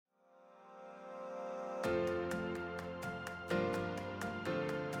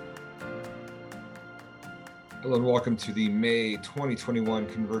Hello and welcome to the May 2021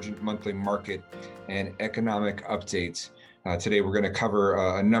 Convergent Monthly Market and Economic Update. Today we're going to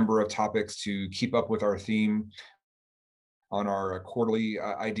cover a number of topics to keep up with our theme on our quarterly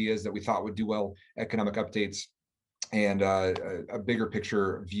ideas that we thought would do well, economic updates, and a bigger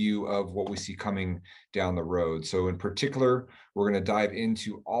picture view of what we see coming down the road. So in particular, we're going to dive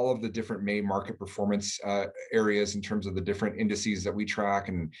into all of the different May market performance areas in terms of the different indices that we track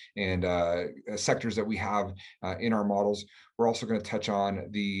and sectors that we have in our models. We're also going to touch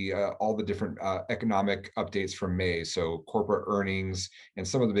on all the different economic updates from May, so corporate earnings and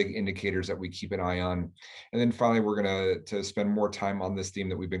some of the big indicators that we keep an eye on. And then finally, we're going to spend more time on this theme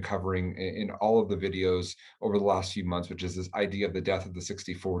that we've been covering in all of the videos over the last few months, which is this idea of the death of the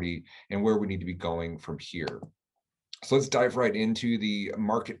 60/40 and where we need to be going from here. So let's dive right into the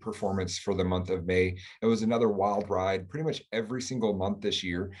market performance for the month of May. It was another wild ride, pretty much every single month this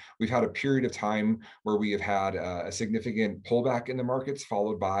year. We've had a period of time where we have had a significant pullback in the markets,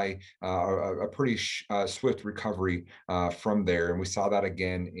 followed by a pretty swift recovery from there. And we saw that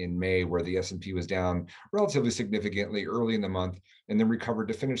again in May, where the S&P was down relatively significantly early in the month, and then recovered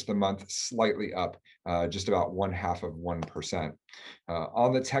to finish the month slightly up, just about 0.5%.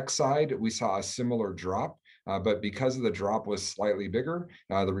 On the tech side, we saw a similar drop. But because the drop was slightly bigger,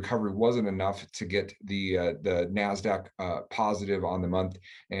 the recovery wasn't enough to get the Nasdaq positive on the month,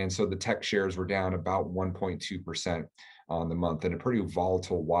 and so the tech shares were down about 1.2% on the month, and a pretty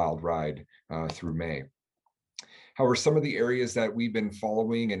volatile, wild ride through May. However, some of the areas that we've been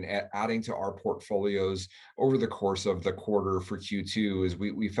following and adding to our portfolios over the course of the quarter for Q2 is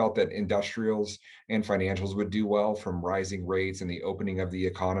we felt that industrials and financials would do well from rising rates and the opening of the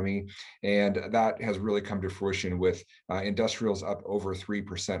economy. And that has really come to fruition with industrials up over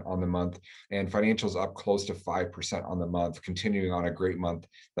 3% on the month and financials up close to 5% on the month, continuing on a great month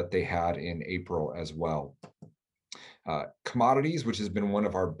that they had in April as well. Commodities, which has been one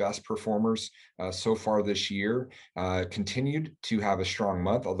of our best performers so far this year, continued to have a strong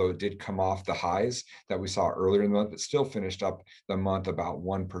month, although it did come off the highs that we saw earlier in the month, but still finished up the month about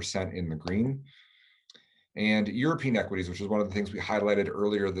 1% in the green. And European equities, which was one of the things we highlighted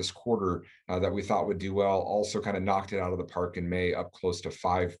earlier this quarter that we thought would do well, also kind of knocked it out of the park in May, up close to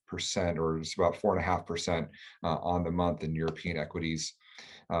 5%, or it's about 4.5% on the month in European equities.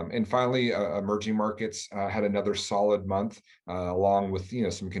 And finally, emerging markets had another solid month, along with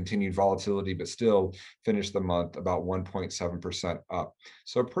some continued volatility, but still finished the month about 1.7% up.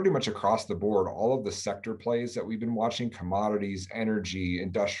 So pretty much across the board, all of the sector plays that we've been watching, commodities, energy,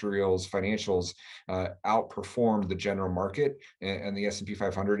 industrials, financials, outperformed the general market and the S&P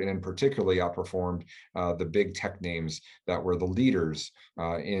 500, and in particularly outperformed the big tech names that were the leaders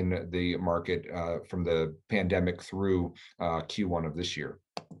in the market from the pandemic through Q1 of this year.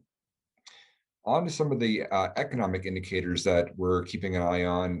 On to some of the economic indicators that we're keeping an eye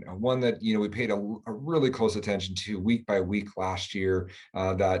on. One that we paid a really close attention to week by week last year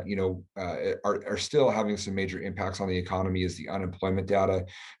that are still having some major impacts on the economy is the unemployment data.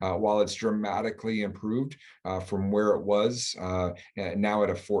 While it's dramatically improved from where it was now at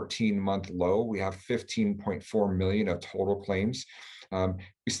a 14-month low, we have 15.4 million of total claims.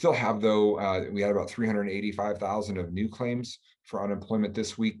 We still have, though, we had about 385,000 of new claims for unemployment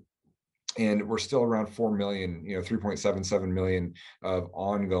this week. And we're still around 4 million, 3.77 million of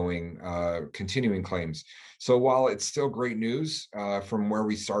ongoing, continuing claims. So while it's still great news from where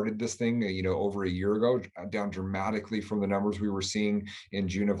we started this thing, over a year ago, down dramatically from the numbers we were seeing in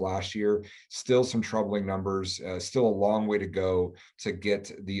June of last year, still some troubling numbers, still a long way to go to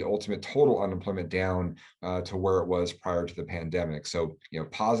get the ultimate total unemployment down to where it was prior to the pandemic. So,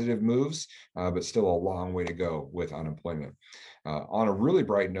 positive moves, but still a long way to go with unemployment. On a really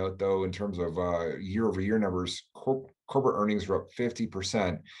bright note, though, in terms of year-over-year numbers, corporate earnings were up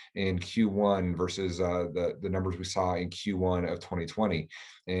 50% in Q1 versus the numbers we saw in Q1 of 2020.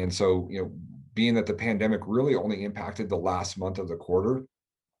 And so, being that the pandemic really only impacted the last month of the quarter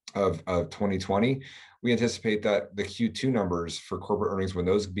of 2020, we anticipate that the Q2 numbers for corporate earnings, when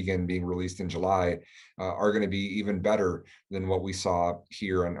those begin being released in July, are going to be even better than what we saw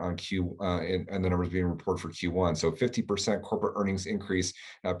here on Q and the numbers being reported for Q1. So 50% corporate earnings increase,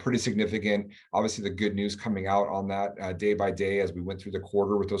 pretty significant. Obviously, the good news coming out on that day by day as we went through the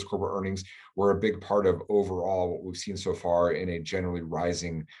quarter with those corporate earnings were a big part of overall what we've seen so far in a generally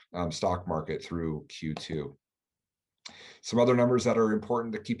rising stock market through Q2. Some other numbers that are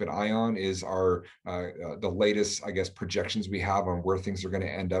important to keep an eye on is our the latest, I guess, projections we have on where things are going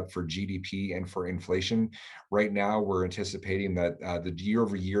to end up for GDP and for inflation. Right now, we're anticipating that the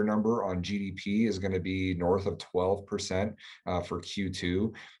year-over-year number on GDP is going to be north of 12% for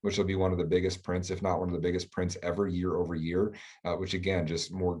Q2, which will be one of the biggest prints, if not one of the biggest prints ever year over year, which again,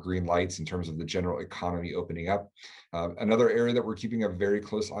 just more green lights in terms of the general economy opening up. Another area that we're keeping a very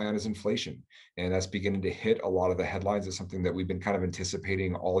close eye on is inflation, and that's beginning to hit a lot of the headlines. It's something that we've been kind of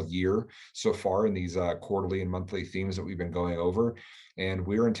anticipating all year so far in these quarterly and monthly themes that we've been going over. And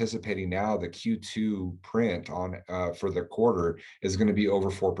we're anticipating now the Q2 print on for the quarter is going to be over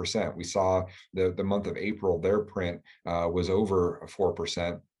 4%. We saw the month of April, their print was over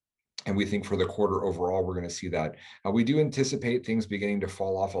 4%. And we think for the quarter overall, we're going to see that. We do anticipate things beginning to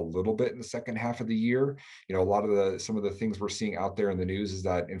fall off a little bit in the second half of the year. You know, a lot of some of the things we're seeing out there in the news is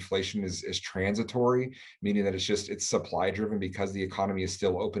that inflation is transitory, meaning that it's supply driven because the economy is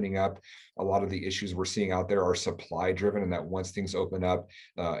still opening up. A lot of the issues we're seeing out there are supply driven, and that once things open up,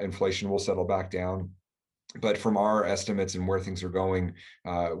 inflation will settle back down. But from our estimates and where things are going,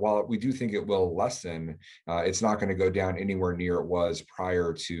 while we do think it will lessen, it's not going to go down anywhere near it was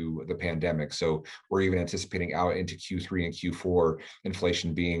prior to the pandemic. So we're even anticipating out into Q3 and Q4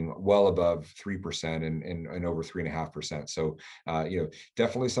 inflation being well above 3% and over 3.5%. So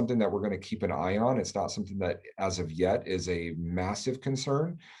definitely something that we're going to keep an eye on. It's not something that as of yet is a massive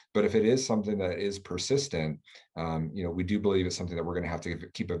concern, but if it is something that is persistent, we do believe it's something that we're going to have to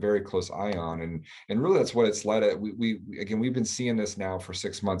keep a very close eye on. And really that's what it's led at. We've been seeing this now for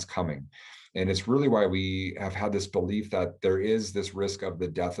 6 months coming. And it's really why we have had this belief that there is this risk of the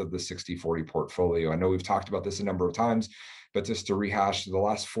death of the 60/40 portfolio. I know we've talked about this a number of times, but just to rehash, the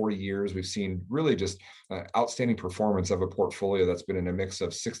last 40 years, we've seen really just outstanding performance of a portfolio that's been in a mix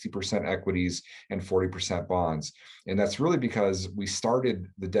of 60% equities and 40% bonds. And that's really because we started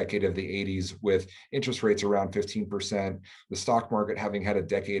the decade of the 80s with interest rates around 15%, the stock market having had a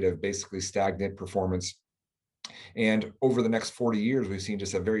decade of basically stagnant performance. And over the next 40 years, we've seen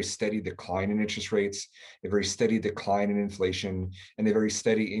just a very steady decline in interest rates, a very steady decline in inflation, and a very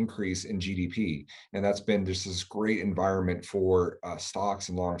steady increase in GDP. And that's been just this great environment for stocks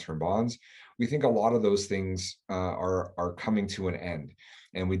and long-term bonds. We think a lot of those things are coming to an end.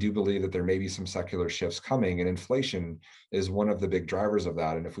 And we do believe that there may be some secular shifts coming, and inflation is one of the big drivers of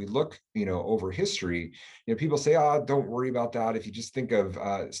that. And if we look, over history, people say, don't worry about that. If you just think of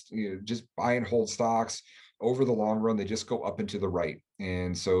just buy and hold stocks, over the long run, they just go up and to the right.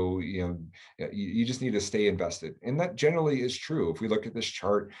 And so, you just need to stay invested. And that generally is true. If we look at this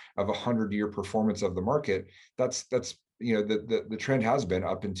chart of 100-year performance of the market, that's the trend has been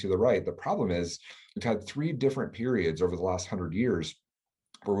up and to the right. The problem is we've had 3 different periods over the last 100 years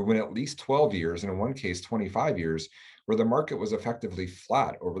where we went at least 12 years, and in one case, 25 years, where the market was effectively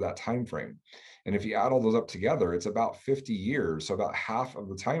flat over that time frame. And if you add all those up together, it's about 50 years, so about half of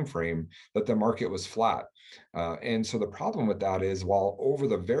the time frame that the market was flat. And so the problem with that is, while over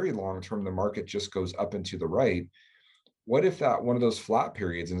the very long term, the market just goes up and to the right, what if that one of those flat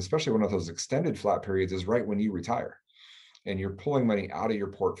periods, and especially one of those extended flat periods, is right when you retire and you're pulling money out of your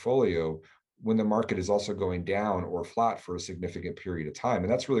portfolio when the market is also going down or flat for a significant period of time?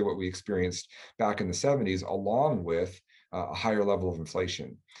 And that's really what we experienced back in the 70s, along with a higher level of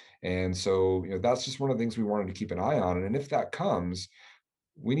inflation. And so, that's just one of the things we wanted to keep an eye on. And if that comes,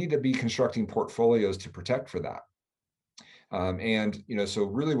 we need to be constructing portfolios to protect for that. So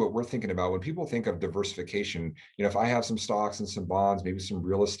really what we're thinking about when people think of diversification, if I have some stocks and some bonds, maybe some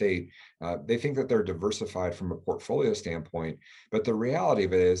real estate, they think that they're diversified from a portfolio standpoint. But the reality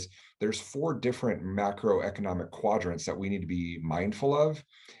of it is there's 4 different macroeconomic quadrants that we need to be mindful of.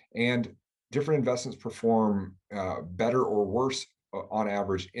 And different investments perform better or worse on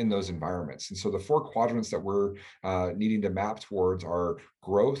average in those environments. And so the 4 quadrants that we're needing to map towards are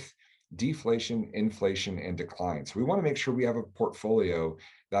growth, deflation, inflation, and decline. So we want to make sure we have a portfolio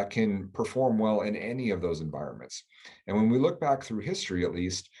that can perform well in any of those environments. And when we look back through history, at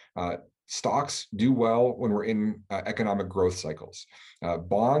least, stocks do well when we're in economic growth cycles.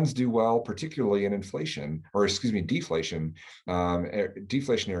 Bonds do well, particularly in deflation,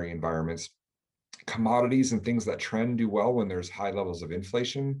 deflationary environments. Commodities and things that trend do well when there's high levels of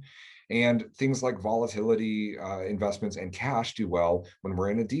inflation. And things like volatility investments and cash do well when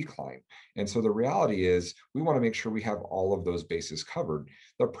we're in a decline. And so the reality is we want to make sure we have all of those bases covered.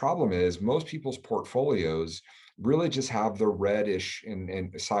 The problem is most people's portfolios really just have the reddish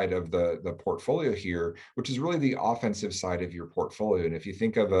in side of the portfolio here, which is really the offensive side of your portfolio. And if you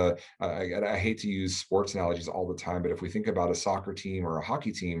think of I hate to use sports analogies all the time, but if we think about a soccer team or a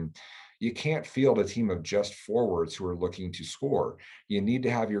hockey team, you can't field a team of just forwards who are looking to score. You need to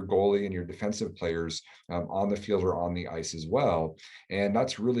have your goalie and your defensive players on the field or on the ice as well. And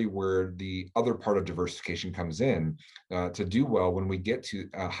that's really where the other part of diversification comes in to do well when we get to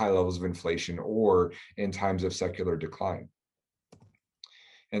high levels of inflation or in times of secular decline.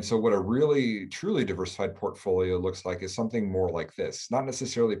 And so what a really truly diversified portfolio looks like is something more like this, not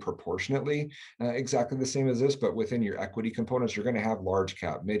necessarily proportionately exactly the same as this, but within your equity components, you're going to have large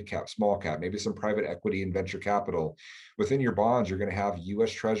cap, mid cap, small cap, maybe some private equity and venture capital. Within your bonds, you're going to have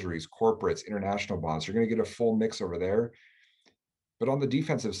US treasuries, corporates, international bonds. You're going to get a full mix over there. But on the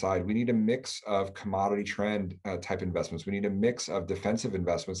defensive side, we need a mix of commodity trend type investments. We need a mix of defensive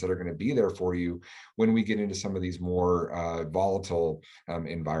investments that are going to be there for you when we get into some of these more volatile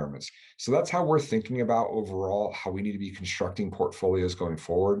environments. So that's how we're thinking about overall how we need to be constructing portfolios going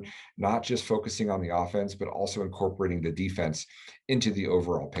forward, not just focusing on the offense, but also incorporating the defense into the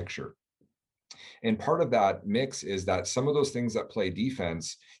overall picture. And part of that mix is that some of those things that play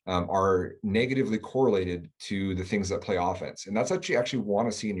defense are negatively correlated to the things that play offense. And that's what you actually want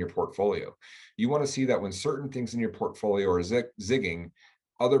to see in your portfolio. You want to see that when certain things in your portfolio are zigging,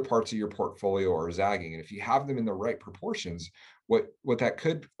 other parts of your portfolio are zagging. And if you have them in the right proportions, what that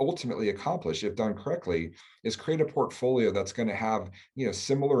could ultimately accomplish, if done correctly, is create a portfolio that's going to have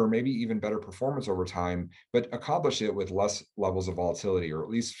similar or maybe even better performance over time, but accomplish it with less levels of volatility or at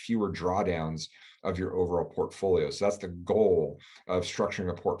least fewer drawdowns of your overall portfolio. So that's the goal of structuring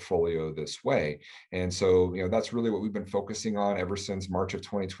a portfolio this way. And so, that's really what we've been focusing on ever since March of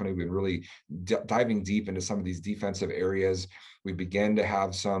 2020. We've been really diving deep into some of these defensive areas. We began to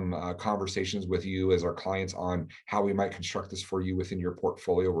have some conversations with you as our clients on how we might construct this for you within your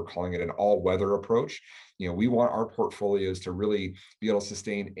portfolio. We're calling it an all-weather approach. We want our portfolios to really be able to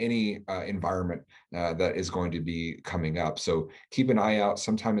sustain any environment that is going to be coming up. So keep an eye out.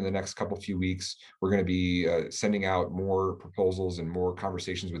 Sometime in the next few weeks, we're going to be sending out more proposals and more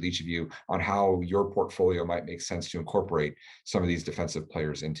conversations with each of you on how your portfolio might make sense to incorporate some of these defensive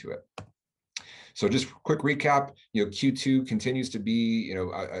players into it. So just quick recap, Q2 continues to be,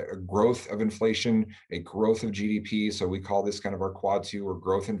 a growth of inflation, a growth of GDP. So we call this kind of our quad two or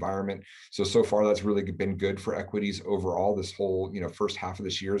growth environment. So far that's really been good for equities overall. This whole, first half of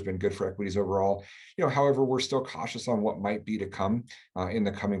this year has been good for equities overall. However, we're still cautious on what might be to come in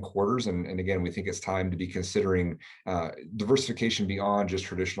the coming quarters. And again, we think it's time to be considering diversification beyond just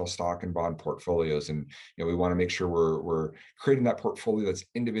traditional stock and bond portfolios. And, we want to make sure we're creating that portfolio that's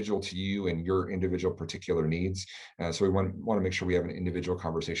individual to you and your individual particular needs. So we want to make sure we have an individual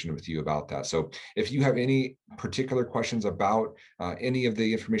conversation with you about that. So if you have any particular questions about any of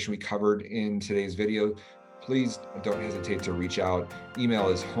the information we covered in today's video, please don't hesitate to reach out. Email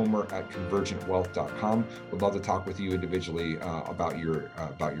is homer@convergentwealth.com. We'd love to talk with you individually about your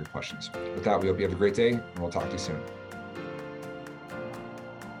questions. With that, we hope you have a great day, and we'll talk to you soon.